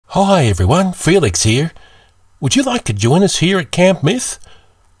Hi everyone, Felix here. Would you like to join us here at Camp Myth?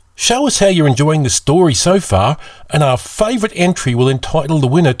 Show us how you're enjoying the story so far, and our favourite entry will entitle the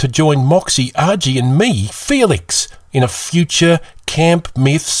winner to join Moxie, Argy and me, Felix, in a future Camp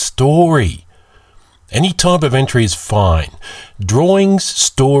Myth story. Any type of entry is fine. Drawings,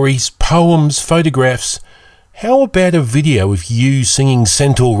 stories, poems, photographs. How about a video of you singing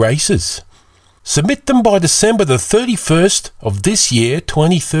Centaur Races? Submit them by December the 31st of this year,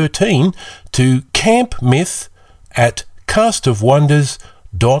 2013, to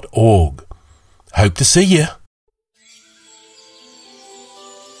campmyth@castofwonders.org. Hope to see you.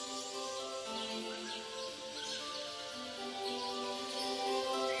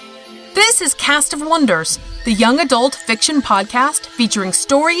 This is Cast of Wonders, the young adult fiction podcast featuring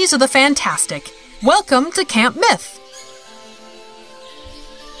stories of the fantastic. Welcome to Camp Myth.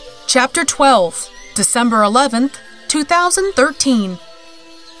 Chapter 12, December 11th, 2013.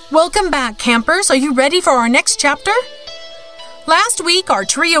 Welcome back, campers. Are you ready for our next chapter? Last week, our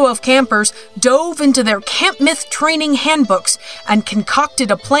trio of campers dove into their Camp Myth training handbooks and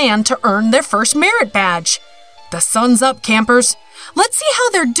concocted a plan to earn their first merit badge. The sun's up, campers. Let's see how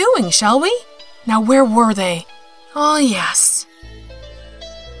they're doing, shall we? Now, where were they? Oh, yes.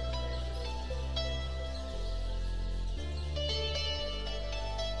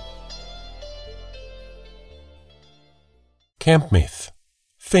 Camp Myth,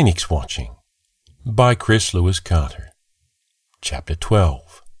 Phoenix Watching, by Chris Lewis Carter. Chapter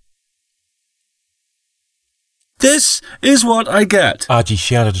 12. This is what I get. Argy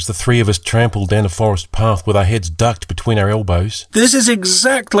shouted as the three of us trampled down a forest path with our heads ducked between our elbows. This is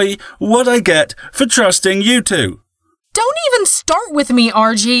exactly what I get for trusting you two. Don't even start with me,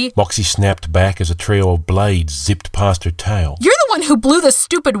 Argy. Moxie snapped back as a trio of blades zipped past her tail. You're the one who blew the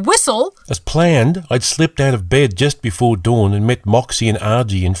stupid whistle. As planned, I'd slipped out of bed just before dawn and met Moxie and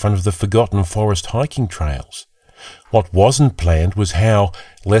Argy in front of the Forgotten Forest hiking trails. What wasn't planned was how,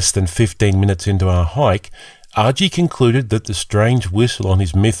 less than 15 minutes into our hike, Argy concluded that the strange whistle on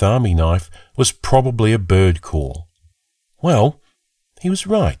his Myth Army knife was probably a bird call. Well, he was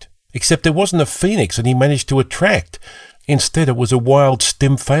right, except there wasn't a phoenix that he managed to attract. Instead, it was a wild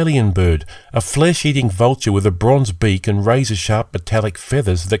Stymphalian bird, a flesh-eating vulture with a bronze beak and razor-sharp metallic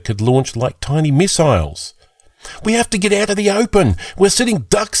feathers that could launch like tiny missiles. "We have to get out of the open! We're sitting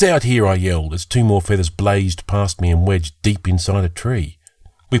ducks out here!" I yelled as two more feathers blazed past me and wedged deep inside a tree.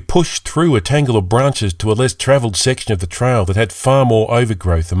 We pushed through a tangle of branches to a less travelled section of the trail that had far more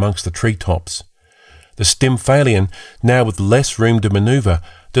overgrowth amongst the treetops. The Stymphalian, now with less room to manoeuvre,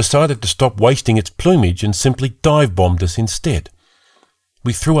 decided to stop wasting its plumage and simply dive-bombed us instead.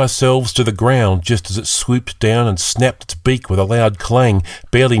 We threw ourselves to the ground just as it swooped down and snapped its beak with a loud clang,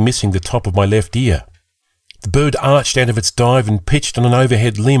 barely missing the top of my left ear. The bird arched out of its dive and pitched on an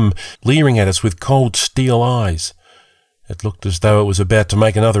overhead limb, leering at us with cold steel eyes. It looked as though it was about to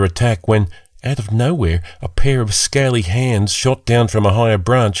make another attack when, out of nowhere, a pair of scaly hands shot down from a higher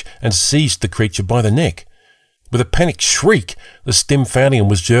branch and seized the creature by the neck. With a panicked shriek, the Stymphalian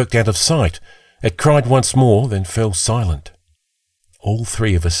was jerked out of sight. It cried once more, then fell silent. All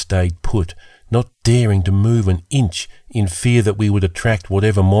three of us stayed put, not daring to move an inch in fear that we would attract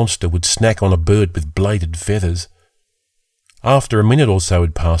whatever monster would snack on a bird with bladed feathers. After a minute or so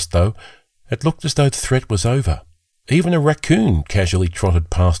had passed, though, it looked as though the threat was over. Even a raccoon casually trotted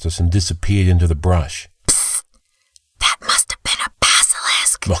past us and disappeared into the brush. Psst! That must have been a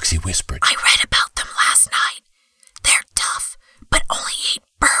basilisk, Moxie whispered. I read about them last night. They're tough, but only eat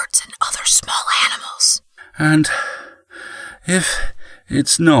birds and other small animals. And if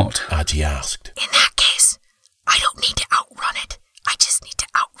it's not? Argy asked. In that case, I don't need to outrun it. I just need to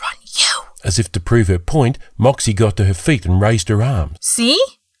outrun you. As if to prove her point, Moxie got to her feet and raised her arms. See?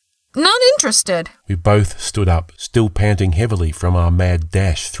 Not interested. We both stood up, still panting heavily from our mad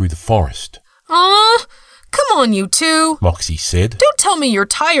dash through the forest. Aw, come on, you two. Moxie said. Don't tell me you're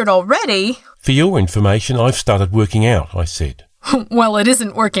tired already. For your information, I've started working out, I said. Well, it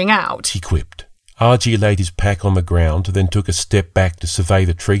isn't working out, He quipped. Argy laid his pack on the ground, then took a step back to survey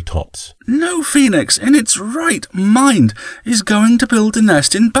the treetops. No phoenix in its right mind is going to build a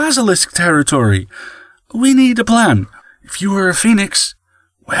nest in basilisk territory. We need a plan. If you were a phoenix,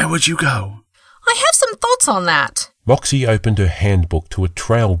 where would you go? I have some thoughts on that. Moxie opened her handbook to a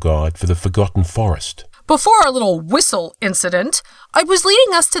trail guide for the Forgotten Forest. Before our little whistle incident, I was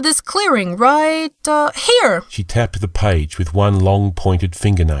leading us to this clearing right here. She tapped the page with one long pointed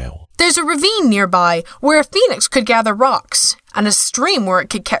fingernail. There's a ravine nearby where a phoenix could gather rocks, and a stream where it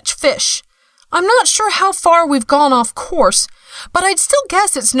could catch fish. I'm not sure how far we've gone off course, but I'd still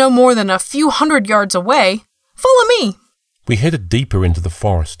guess it's no more than a few 100 yards away. Follow me. We headed deeper into the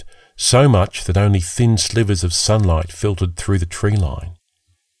forest, so much that only thin slivers of sunlight filtered through the tree line.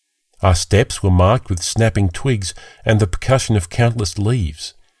 Our steps were marked with snapping twigs and the percussion of countless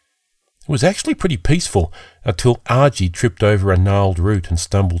leaves. It was actually pretty peaceful until Argy tripped over a gnarled root and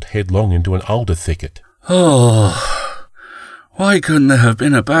stumbled headlong into an alder thicket. Oh, why couldn't there have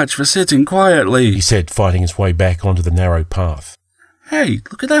been a badge for sitting quietly? He said, fighting his way back onto the narrow path. Hey,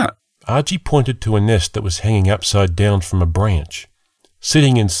 look at that. Argy pointed to a nest that was hanging upside down from a branch.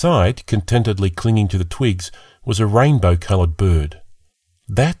 Sitting inside, contentedly clinging to the twigs, was a rainbow-coloured bird.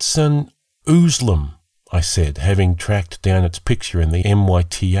 That's an ouslam, I said, having tracked down its picture in the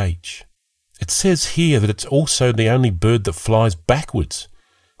MYTH. It says here that it's also the only bird that flies backwards.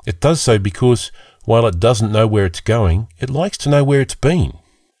 It does so because, while it doesn't know where it's going, it likes to know where it's been.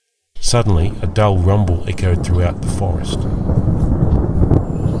 Suddenly, a dull rumble echoed throughout the forest.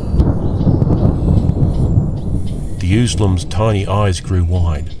 The ouslam's tiny eyes grew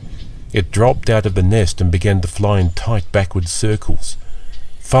wide. It dropped out of the nest and began to fly in tight backward circles.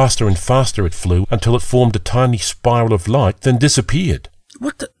 Faster and faster it flew until it formed a tiny spiral of light, then disappeared.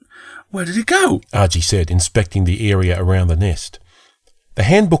 What the... Where did it go? Argy said, inspecting the area around the nest. The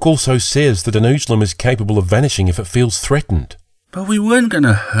handbook also says that an ouslam is capable of vanishing if it feels threatened. But we weren't going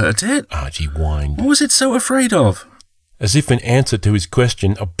to hurt it. Argy whined. What was it so afraid of? As if in answer to his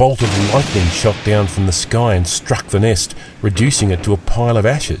question, a bolt of lightning shot down from the sky and struck the nest, reducing it to a pile of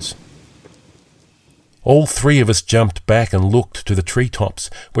ashes. All three of us jumped back and looked to the treetops,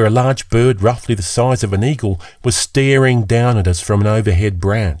 where a large bird roughly the size of an eagle was staring down at us from an overhead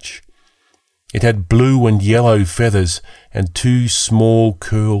branch. It had blue and yellow feathers and two small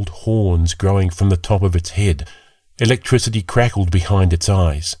curled horns growing from the top of its head. Electricity crackled behind its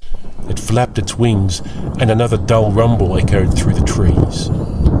eyes. It flapped its wings, and another dull rumble echoed through the trees.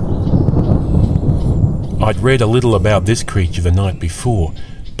 I'd read a little about this creature the night before,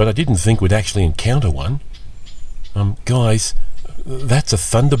 but I didn't think we'd actually encounter one. Guys, that's a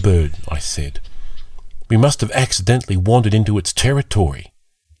thunderbird, I said. We must have accidentally wandered into its territory.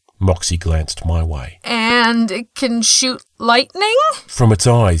 Moxie glanced my way. And it can shoot lightning? From its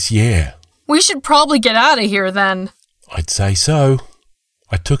eyes, yeah. We should probably get out of here then. I'd say so.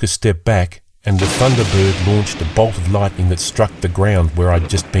 I took a step back, and the thunderbird launched a bolt of lightning that struck the ground where I'd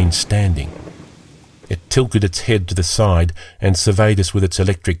just been standing. It tilted its head to the side and surveyed us with its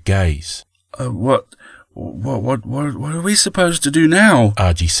electric gaze. What are we supposed to do now?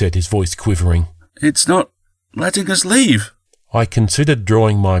 Argy said, his voice quivering. It's not letting us leave. I considered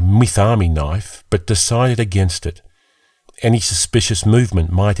drawing my Myth Army knife, but decided against it. Any suspicious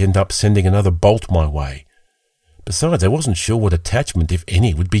movement might end up sending another bolt my way. Besides, I wasn't sure what attachment, if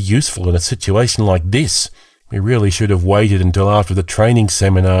any, would be useful in a situation like this. We really should have waited until after the training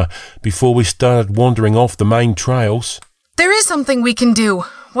seminar before we started wandering off the main trails. There is something we can do.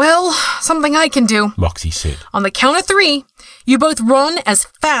 Well, something I can do. Moxie said. On the count of 3, you both run as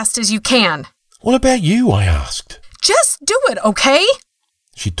fast as you can. What about you? I asked. Just do it, okay?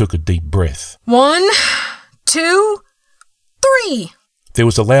 She took a deep breath. 1, 2, 3. There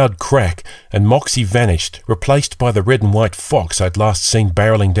was a loud crack, and Moxie vanished, replaced by the red and white fox I'd last seen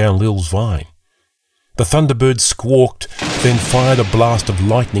barreling down Lil's vine. The thunderbird squawked, then fired a blast of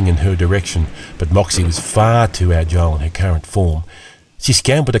lightning in her direction, but Moxie was far too agile in her current form. She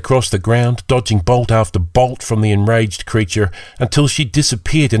scampered across the ground, dodging bolt after bolt from the enraged creature until she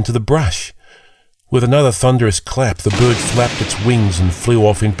disappeared into the brush. With another thunderous clap, the bird flapped its wings and flew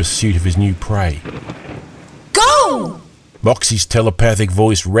off in pursuit of his new prey. Go! Moxie's telepathic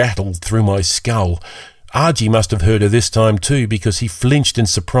voice rattled through my skull. Argy must have heard her this time too, because he flinched in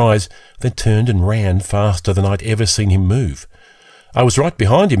surprise, then turned and ran faster than I'd ever seen him move. I was right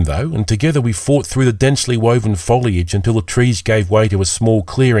behind him though, and together we fought through the densely woven foliage until the trees gave way to a small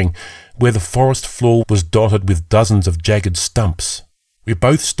clearing, where the forest floor was dotted with dozens of jagged stumps. We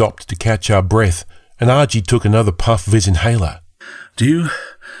both stopped to catch our breath, and Argy took another puff of his inhaler. Do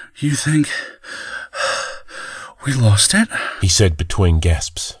you think we lost it? He said between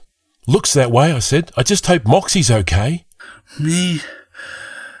gasps. Looks that way, I said. I just hope Moxie's okay. Me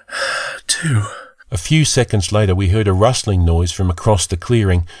too. A few seconds later we heard a rustling noise from across the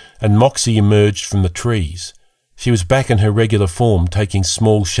clearing, and Moxie emerged from the trees. She was back in her regular form, taking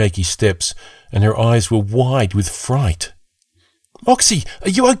small shaky steps, and her eyes were wide with fright. Moxie, are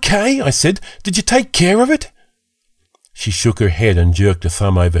you okay? I said. Did you take care of it? She shook her head and jerked a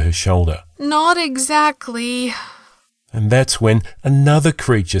thumb over her shoulder. Not exactly. And that's when another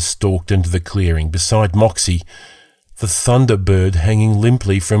creature stalked into the clearing beside Moxie, the thunderbird hanging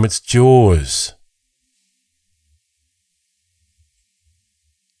limply from its jaws.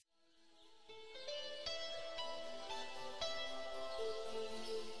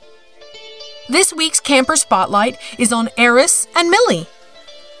 This week's Camper Spotlight is on Eris and Millie.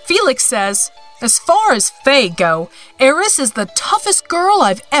 Felix says, as far as Faye go, Eris is the toughest girl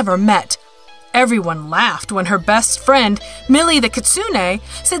I've ever met. Everyone laughed when her best friend, Millie the Kitsune,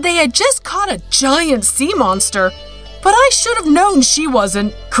 said they had just caught a giant sea monster. But I should have known she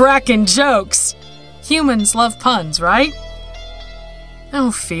wasn't. Cracking jokes. Humans love puns, right?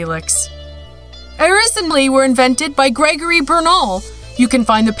 Oh, Felix. Eris and Millie were invented by Gregory Bernal. You can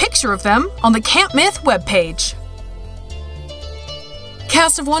find the picture of them on the Camp Myth webpage.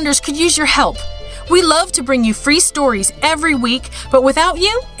 Cast of Wonders could use your help. We love to bring you free stories every week, but without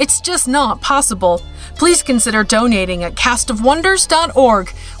you, it's just not possible. Please consider donating at castofwonders.org,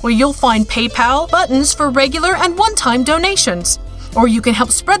 where you'll find PayPal buttons for regular and one-time donations. Or you can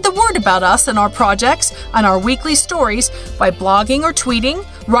help spread the word about us and our projects and our weekly stories by blogging or tweeting,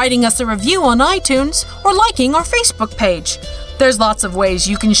 writing us a review on iTunes, or liking our Facebook page. There's lots of ways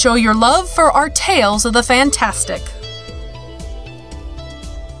you can show your love for our tales of the fantastic.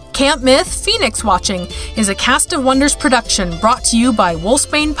 Camp Myth Phoenix Watching is a Cast of Wonders production brought to you by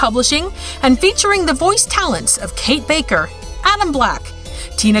Wolfsbane Publishing and featuring the voice talents of Kate Baker, Adam Black,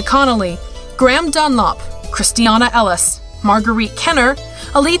 Tina Connolly, Graham Dunlop, Christiana Ellis, Marguerite Kenner,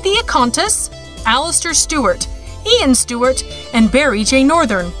 Alethea Contis, Alistair Stewart, Ian Stewart, and Barry J.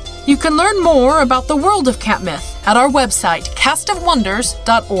 Northern. You can learn more about the world of Camp Myth at our website,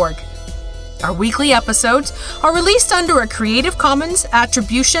 castofwonders.org. Our weekly episodes are released under a Creative Commons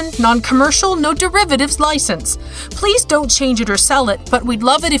Attribution, Non-Commercial, No Derivatives license. Please don't change it or sell it, but we'd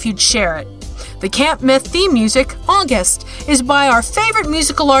love it if you'd share it. The Camp Myth theme music, August, is by our favorite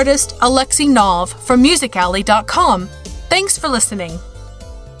musical artist, Alexi Nov from musicalley.com. Thanks for listening.